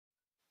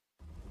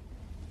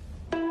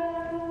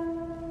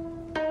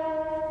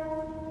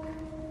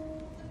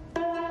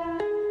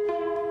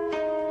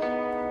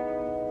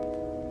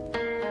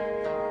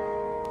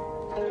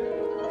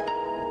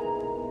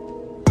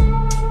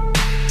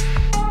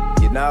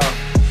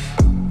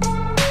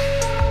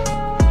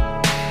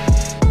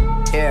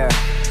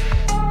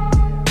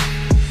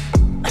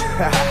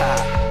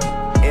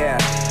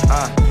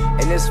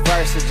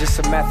This is just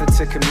a method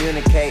to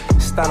communicate.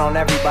 Stun on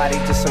everybody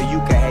just so you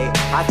can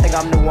hate. I think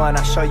I'm the one,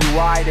 I show you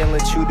why I didn't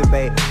let you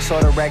debate.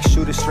 Sorta wreck,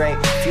 shoot it straight.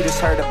 If you just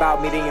heard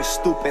about me, then you're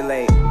stupid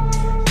late.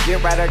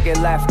 Get right or get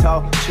left,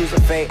 ho, choose a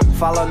fate.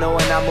 Follow no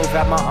one, I move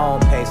at my own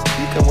pace.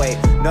 You can wait,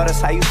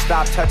 notice how you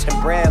stop touching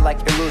bread like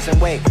you're losing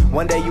weight.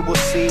 One day you will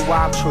see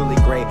why I'm truly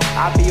great.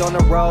 I'll be on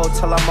the road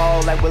till I'm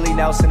old like Willie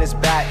Nelson is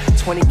back.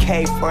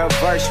 20K for a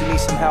verse, you need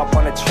some help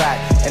on the track.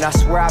 And I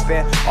swear I've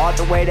been all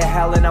the way to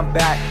hell and I'm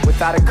back.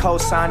 Without a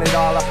cosign at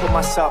all, I put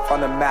myself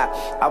on the map.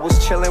 I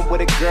was chilling with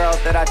a girl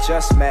that I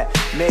just met.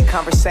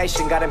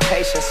 Mid-conversation, got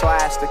impatient, so I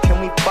asked her, can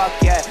we fuck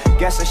yet?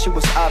 Guessing she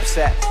was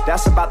upset.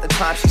 That's about the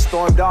time she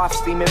stormed off,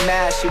 steaming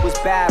mad. She was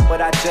bad,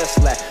 but I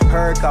just let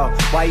her go.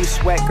 Why you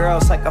sweat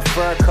girls like a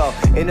fur coat?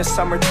 In the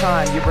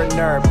summertime, you're a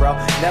nerd, bro.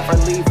 Never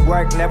leave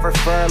work, never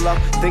furlough.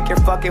 Think you're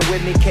fucking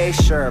with me, K,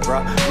 sure,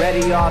 bro.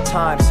 Ready all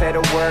time, say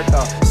the word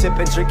go.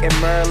 Sipping, drinking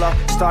Merlot,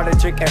 started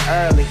drinking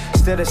early.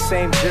 Still the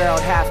same Gerald,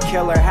 half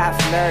killer, half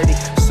nerdy.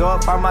 So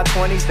far my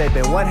 20s, they've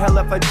been one hell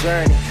of a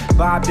journey.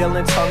 Bob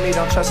Dylan told me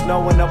don't trust no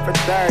one over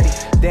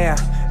 30. Damn.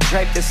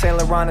 Draped in Saint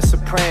Laurent is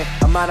supreme.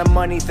 Amount of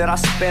money that I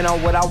spend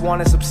on what I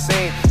want is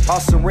obscene. All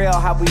surreal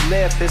how we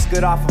live this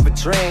good off of a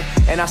dream.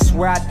 And I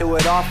swear I do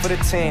it all for the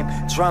team.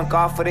 Drunk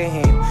off of the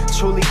hymn.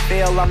 Truly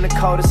feel I'm the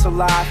coldest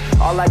alive.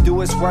 All I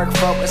do is work,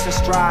 focus, and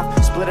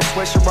strive. Split a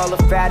swish and roll a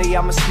fatty.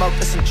 I'ma smoke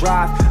this and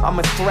drive. I'm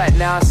a threat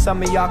now, and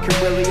some of y'all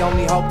can really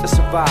only hope to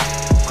survive.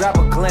 Grab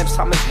a glimpse,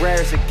 I'm as rare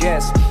as it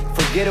gets.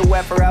 Forget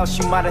whoever else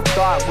you might have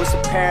thought was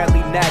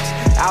apparently next.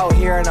 Out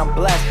here and I'm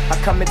blessed.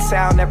 I come in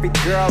town, every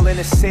girl in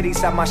the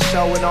city's at my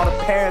show, and all the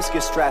parents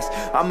get stressed.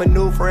 I'm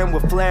maneuvering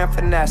with flair and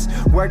finesse,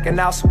 working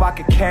out so I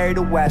can carry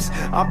the West.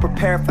 I'm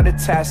prepared for the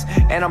test,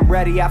 and I'm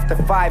ready after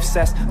 5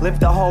 sets.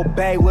 Lift the whole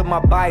bay with my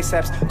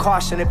biceps.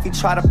 Caution if you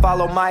try to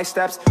follow my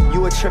steps.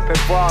 You a trip and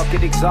fall,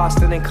 get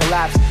exhausted and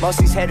collapse. Most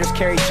these haters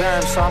carry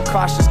germs, so I'm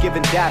cautious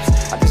giving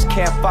daps. I just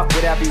can't fuck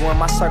with everyone,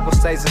 my circle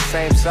stays the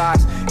same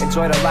size.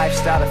 Enjoy the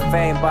lifestyle that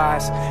fame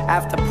buys.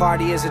 After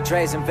party is a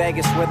Dre's in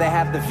Vegas where they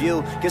have the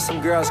view. Get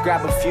some girls,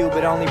 grab a few,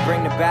 but only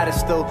bring the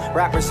baddest through.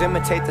 Rappers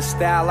imitate the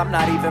style, I'm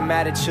not even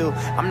mad at you.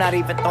 I'm not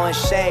even throwing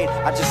shade,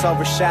 I just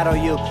overshadow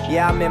you.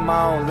 Yeah, I'm in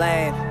my own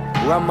lane,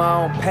 run my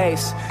own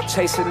pace,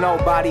 chasing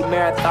nobody,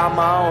 marathon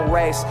my own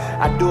race.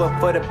 I do it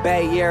for the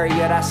Bay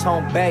Area, that's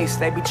home base.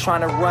 They be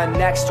trying to run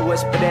next to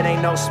us, but it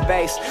ain't no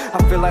space.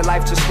 I feel like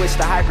life just switched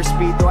to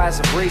hyperspeed, though as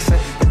of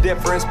recent. The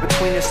difference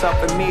between yourself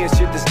and me is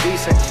you're just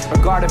decent.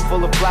 A garden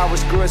full of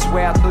flowers grew its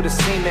way out through the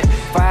cement.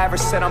 If I ever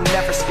said I'm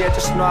never scared,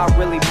 just know I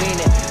really mean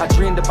it. I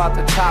dreamed about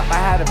the top, I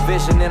had a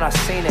vision and I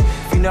seen it.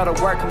 If you know the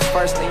work comes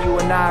first, then you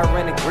and I are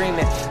in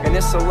agreement. And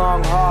it's a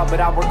long haul,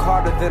 but I work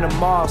harder than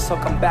them all. So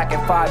come back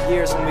in 5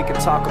 years and we can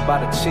talk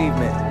about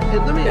achievement. Hey,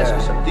 let me ask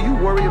you something. Do you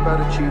worry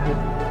about achievement?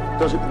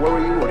 Does it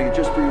worry you, or do you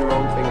just do your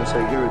own thing and say,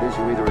 here it is,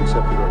 you either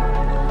accept it or not?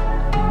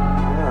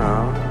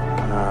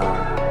 No,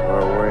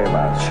 or worry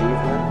about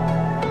achievement?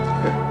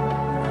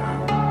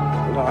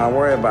 No, I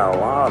worry about a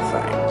lot of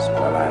things,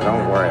 but I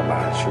don't worry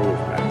about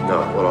achievement. No,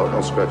 well,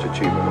 I'll scratch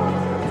achievement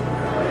off.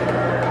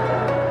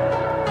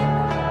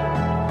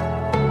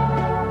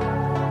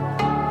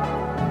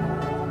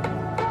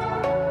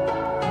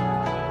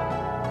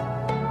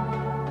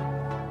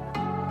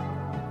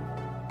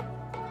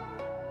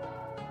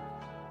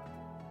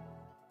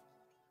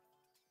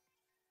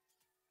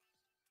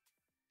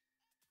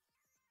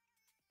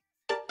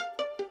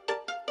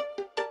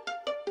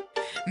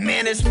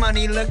 Man, this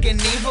money looking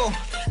evil.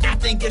 I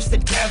think it's the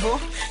devil.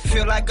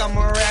 Feel like I'm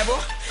a rebel.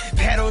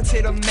 Pedal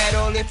to the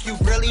metal. If you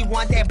really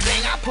want that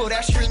bling, I pull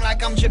that string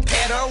like I'm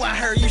Geppetto. I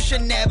heard you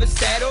should never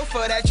settle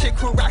for that chick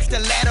who rocks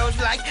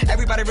stilettos. Like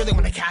everybody really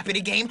wanna copy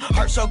the game.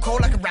 Heart so cold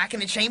like a rock in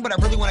the chain, but I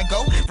really wanna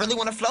go, really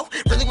wanna flow,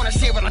 really wanna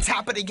see it on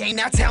top of the game.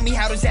 Now tell me,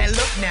 how does that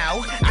look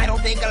now? I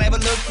don't think I'll ever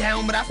look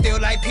down, but I feel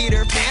like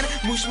Peter Pan.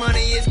 Moosh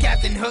money is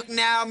Captain Hook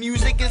now.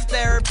 Music is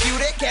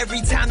therapeutic.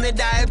 Every time that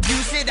I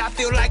abuse it, I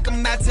feel like I'm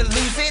about to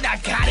lose it. I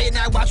got it,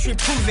 now watch me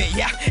prove it.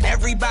 Yeah,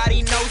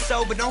 everybody knows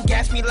so, but don't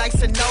gas me like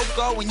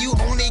Sunoco. When you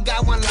only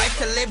got one life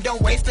to live,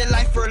 don't waste a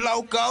life for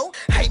loco.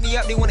 Hype me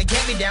up, they wanna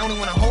get me down, they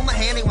wanna hold my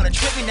hand, they wanna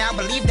trip me now.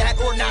 Believe that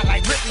or not,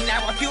 like rip me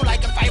now. I feel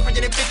like a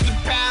 550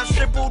 pounds,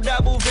 triple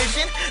double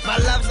vision. My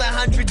love's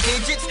 100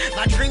 digits,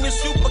 my dream is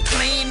super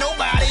clean,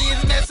 nobody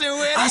is messing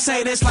with it. I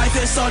say this life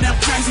is so damn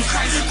crazy,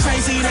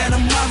 crazy than a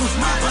mother.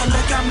 But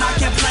look, I'm not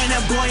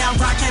complaining, boy, I'm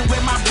rocking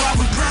with my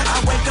brother. I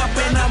wake up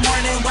in the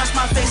morning, wash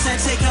my face and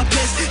take a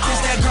piss. Kiss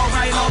that girl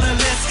right on the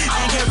list,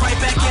 and get right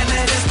back into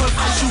this. But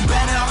first you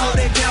better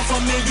hold it down for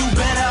me, you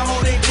better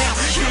hold it down.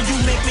 Can you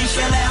make me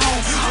feel at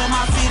home when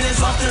my feet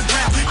is off the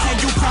ground? Can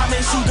you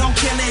promise you don't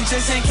kill it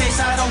just in case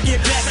I don't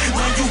get back?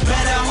 When you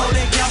better hold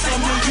it down for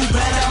me, you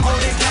better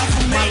hold it down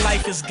for me. me. My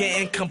life is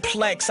getting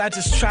complex, I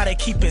just try to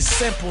keep it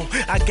simple.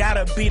 I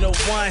gotta be the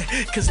one,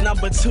 cause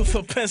number 2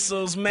 for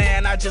pencils,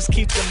 man, I just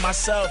keep to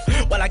myself.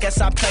 Well, I guess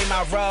I play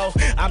my role.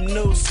 I'm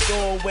new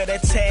school with a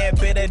tad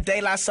bit of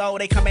daylight, so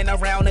they coming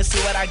around and see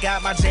what I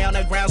got. My J on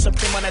the ground,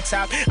 Supreme on the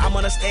top. I'm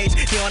on the stage,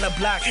 he on the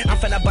block. I'm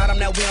from the bottom,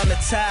 now we on the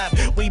top.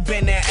 We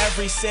been in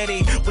every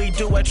city, we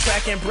do a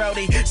track in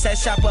Brody. Set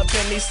shop up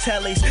in these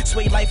tellies,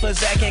 sweet life of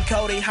Zach and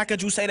Cody. How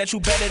could you say that you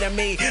better than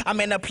me? I'm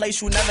in a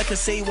place you never could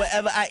see.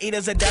 Whatever I eat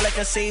is a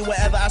delicacy.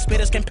 Wherever I spit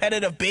is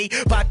competitive B.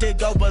 About to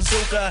go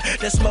bazooka.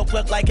 The smoke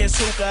look like it's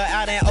hookah.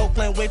 Out in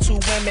Oakland with 2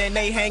 women,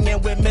 they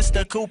hanging with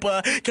Mr.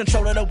 Cooper.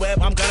 Control of the web,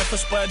 I'm gunning for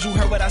Spud. You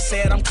heard what I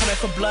said, I'm coming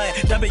for blood.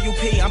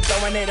 WP, I'm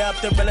throwing it up.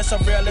 The realest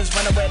of real is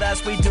running with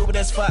us. We do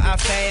this for our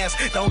fans.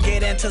 Don't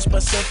get into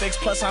specifics.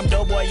 Plus I'm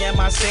Doughboy in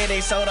my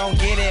city, so don't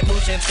get it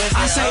Moosh and twisted.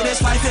 I say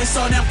this life is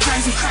so damn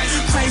crazy,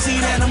 crazy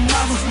than a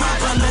mother.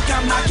 But look,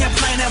 I'm not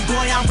complaining,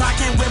 boy, I'm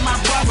rocking with my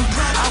brother.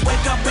 I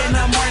wake up in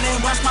the morning,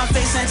 wash my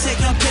face and take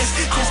a piss.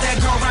 Kiss that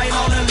girl right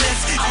on the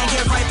lips and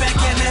get right back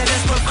into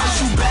this. But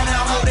first you better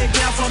hold it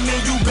down for me,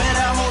 you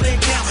better hold it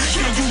down.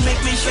 Can you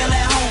make me feel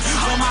at home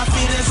when my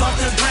feet is off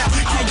the ground?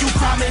 Can you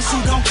promise you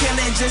gon' kill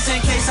it just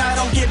in case I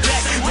don't get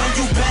back? When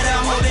you better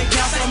hold it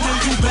down for me,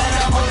 you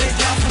better hold it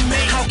down for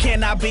me. How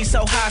can I be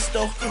so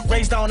hostile?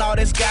 Raised on all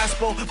this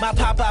gospel. My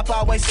pop-up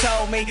always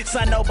told me,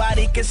 son,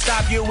 nobody can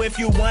stop you. If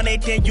you want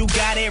it, then you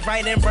got it.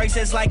 Right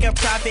embraces like a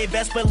prophet.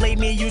 Best believe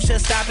me, you should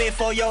stop it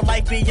for your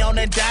life be on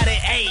the dotted.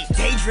 Ayy,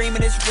 They dream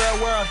in this real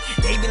world,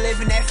 they be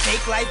living that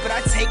fake life, but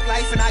I take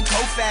life and I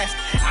go fast.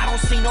 I don't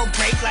see no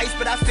brake lights,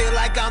 but I feel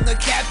like I'm the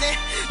captain.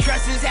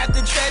 Trust is half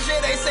the treasure,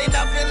 they say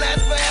nothing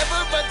lasts forever,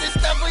 but this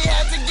stuff we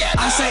have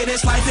together. I say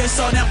this life is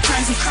so damn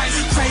crazy,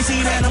 crazy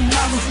than a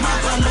mother.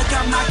 But look,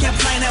 I'm not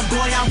complaining,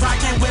 boy, I'm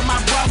rocking with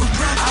my brother.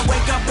 I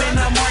wake up in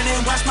the morning,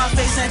 wash my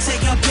face and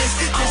take a piss.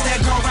 Kiss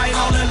that girl right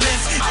on the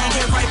lips and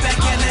get right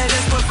back into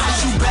this. But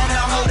first you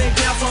better hold it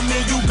down for me,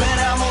 you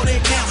better hold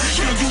it down.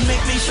 Can you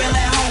make me feel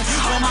at home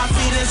when my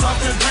feet is off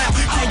the ground?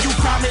 Can you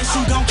promise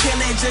you gon' kill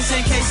it just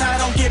in case I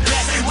don't get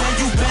back? When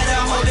you better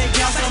hold it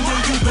down for me,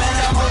 you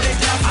better hold it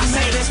down for me. I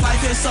say this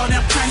life is so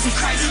damn crazy,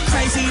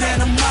 crazy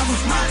than a mother.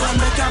 But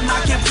look, I'm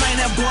not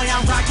complaining, boy,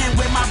 I'm rocking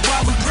with my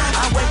brother.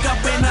 I wake up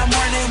in the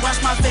morning,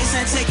 wash my face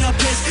and take a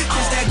piss.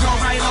 Kiss that girl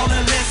right on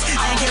the lips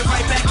and get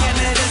right back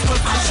into this. But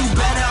first you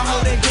better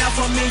hold it down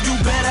for me, you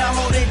better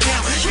hold it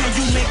down. Can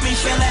you make me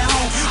feel at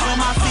home when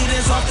my feet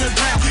is off the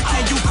ground?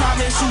 Can you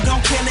promise you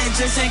gon' kill it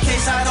just in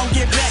case I don't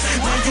get back?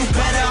 When you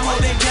better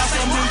hold it down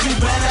for me, you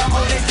better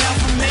hold it down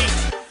for me.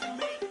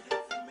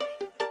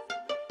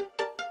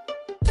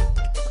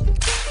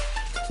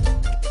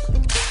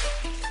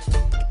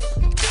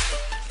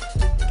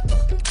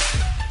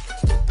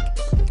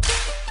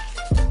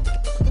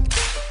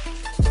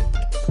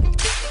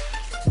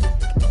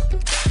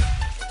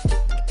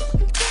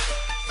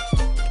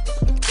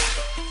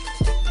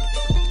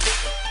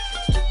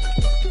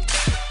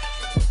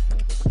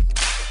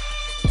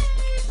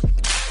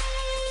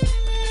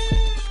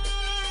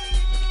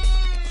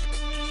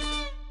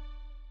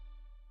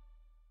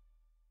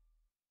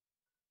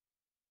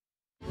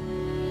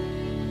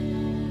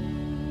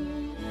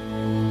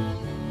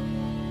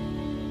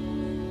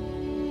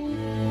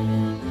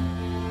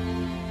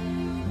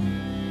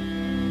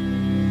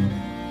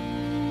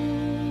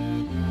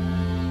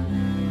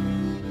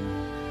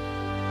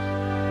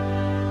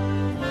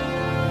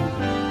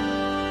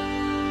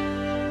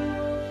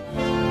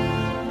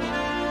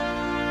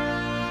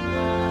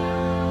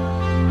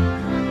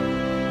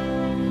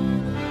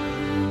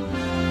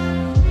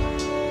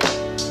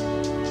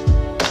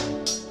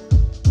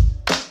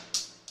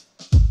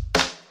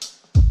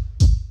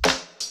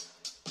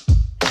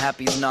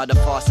 Happy's not a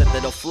faucet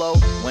that'll flow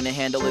when the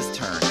handle is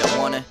turned. I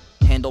wanna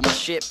handle my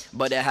shit,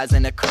 but it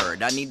hasn't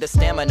occurred. I need the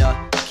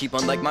stamina, keep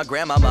on like my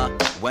grandmama.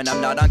 When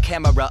I'm not on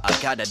camera,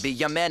 I gotta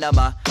be a man of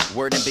my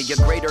word and be a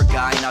greater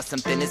guy, not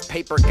something this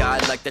paper guy.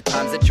 Like the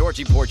times that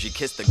Georgie Porgy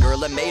kissed the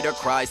girl and made her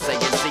cry,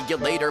 saying see you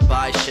later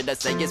bye. Shit I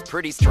say is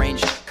pretty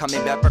strange,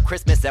 coming back for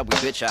Christmas that we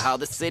bitch at how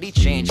the city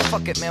changed.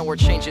 Fuck it man, we're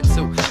changing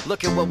too,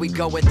 look at what we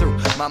going through.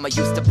 Mama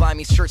used to buy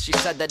me shirts she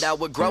said that I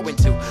would grow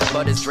into,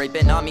 but it's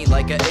draping on me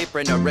like an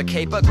apron or a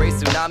cape. A gray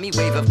tsunami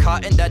wave of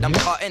cotton that I'm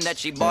caught in, that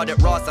she bought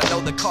at Ross. I know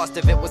the cost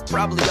of it was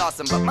probably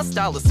awesome, but my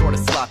style is sorta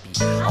sloppy.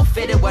 I'll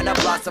fit it when I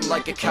blossom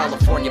like a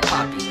California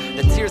poppy.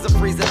 The tears are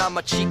freezing on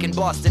my cheek in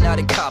Boston out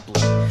in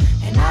Copland,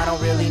 and I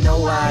don't really know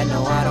why,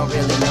 no I don't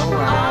really know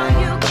why. All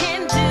you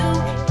can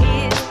do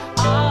is,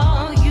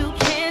 all you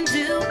can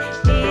do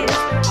is,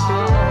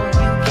 all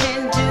you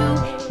can do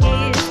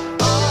is,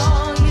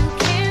 all you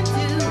can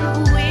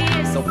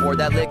do is. So pour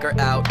that liquor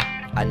out,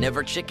 I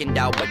never chickened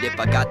out, but if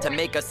I got to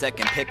make a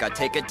second pick, I'd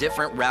take a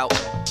different route.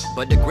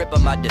 But the grip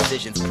of my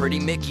decision's pretty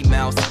Mickey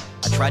Mouse.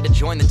 I tried to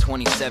join the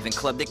 27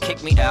 club that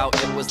kicked me out.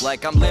 It was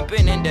like I'm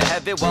limping into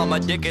heaven while my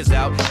dick is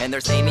out. And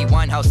there's Amy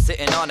Winehouse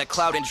sitting on a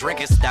cloud and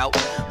drinking stout,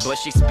 but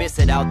she spits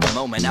it out the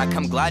moment I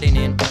come gliding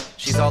in.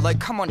 She's all like,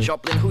 come on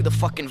Joplin, who the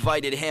fuck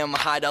invited him?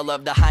 Hide, I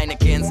love the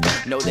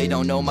Heinekens. No, they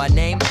don't know my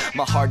name.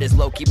 My heart is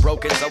low-key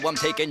broken, so I'm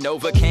taking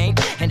Novocaine.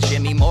 And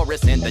Jimmy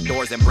Morrison, the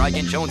Doors, and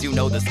Brian Jones. You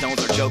know the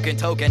Stones are joking,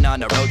 token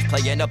on a roach,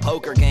 playing a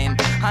poker game.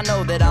 I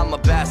know that I'm a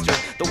bastard,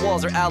 the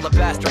walls are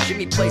alabaster.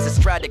 Jimmy plays a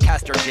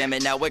Stratocaster, Jim,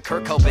 and now with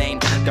Kurt Cobain.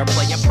 They're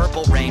playing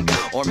Purple Rain,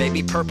 or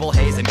maybe Purple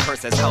Haze. And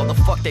curses how the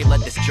fuck they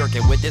let this jerk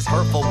in with his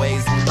hurtful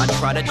ways. I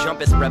try to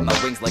jump and spread my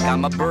wings like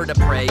I'm a bird of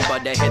prey,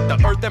 but they hit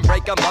the earth and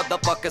break a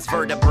motherfucker's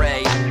vertebrae.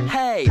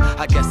 Hey,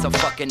 I guess I'm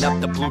fucking up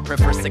the blueprint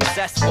for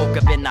success. Woke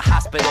up in the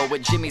hospital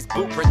with Jimmy's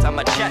blueprint on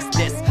my chest.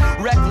 This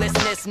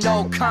recklessness,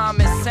 no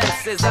common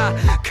senses. I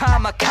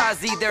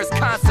kamikaze, there's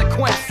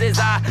consequences.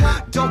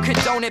 I don't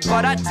condone it,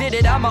 but I did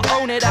it, I'ma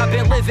own it. I've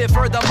been living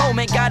for the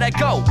moment, gotta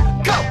go,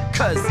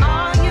 cause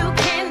all you